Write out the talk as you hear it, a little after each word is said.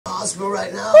hospital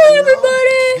right now. Hi,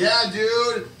 everybody. Yeah,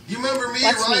 dude. You remember me,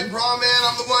 That's right, me. bra man?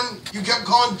 I'm the one you kept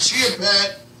calling Chia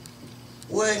Pet.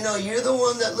 Wait, no, you're the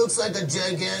one that looks like a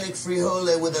gigantic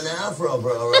frijole with an afro,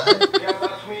 bro, right? Yeah,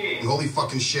 that's me. Holy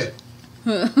fucking shit.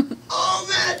 Oh,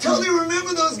 man, I totally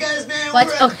remember those guys, man. What?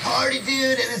 We were at the party,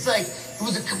 dude, and it's like, it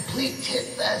was a complete tit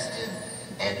fest, dude.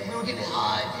 And we were getting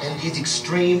high. And these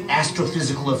extreme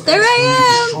astrophysical effects There I lead to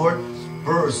am. short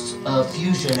bursts of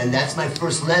fusion, and that's my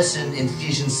first lesson in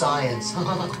fusion science. Oh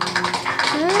my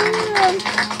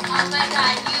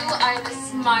god, you are the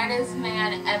smartest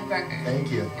man ever. Thank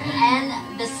you. And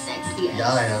the sexiest.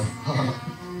 Yeah, I am.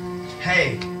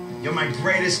 Hey, you're my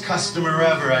greatest customer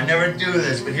ever. I never do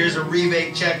this, but here's a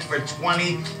rebate check for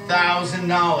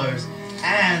 $20,000.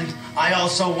 And I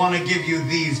also want to give you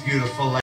these beautiful